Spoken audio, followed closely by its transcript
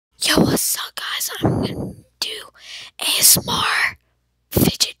What's up, guys? I'm gonna do ASMR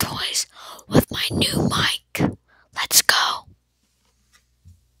fidget toys with my new mic. Let's go.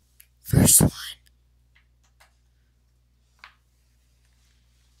 First one.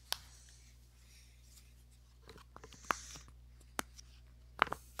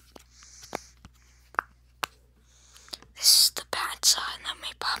 This is the bad side. Let me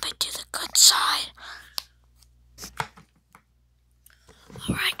pop it to the good side.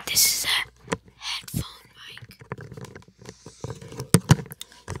 Alright, this is a headphone mic.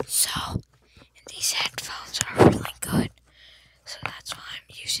 So, and these headphones are really good. So that's why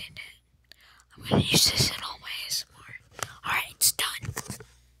I'm using it. I'm gonna use this in all my ASMR. Alright, it's done.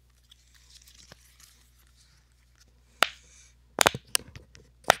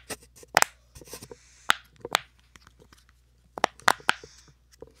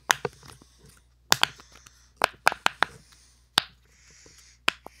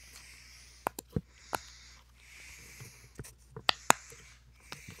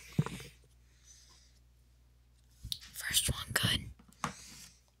 First one good.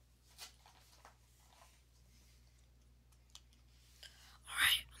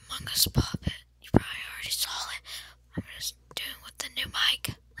 Alright, Among Us Puppet. You probably already saw it. I'm just doing it with the new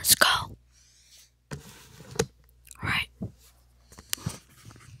mic. Let's go. Alright.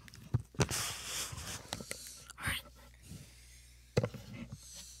 Alright.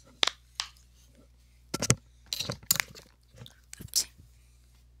 Oopsie.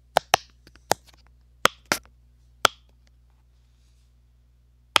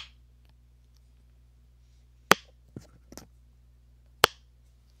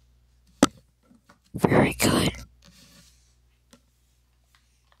 Very good.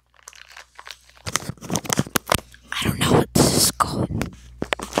 I don't know what this is called.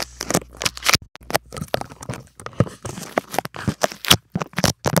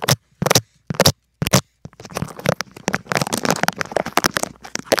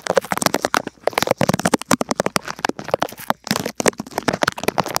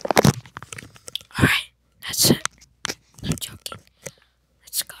 Alright, that's it. I'm joking.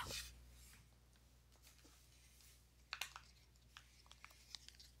 Let's go.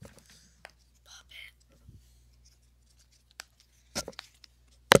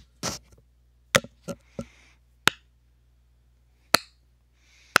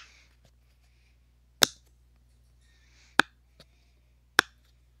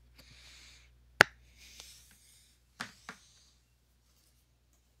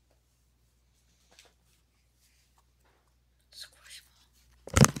 Squish ball.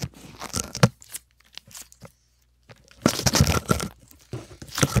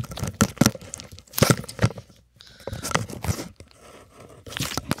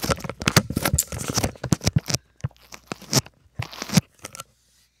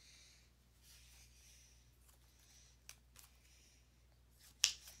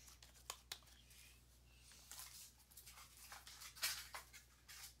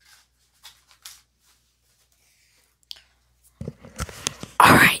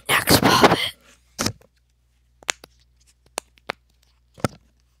 Alright, next puppet.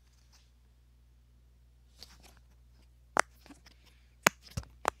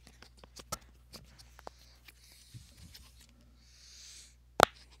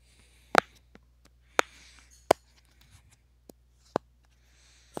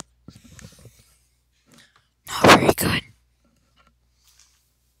 Not very good.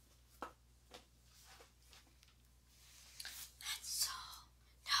 That's all.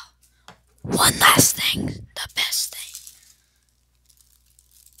 Now, one last thing. The best thing.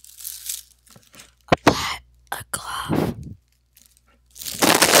 A bat, a glove.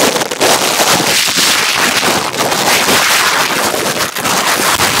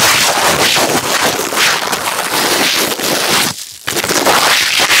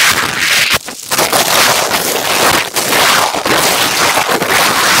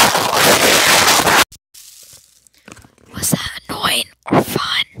 Was that annoying or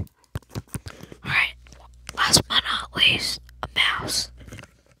fun? Alright, last but not least, a mouse.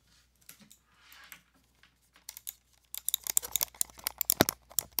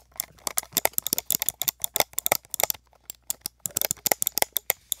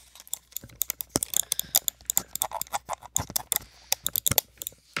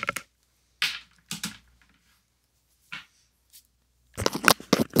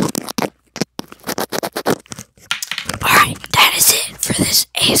 Alright, that is it for this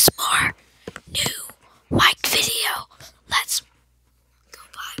ASMR new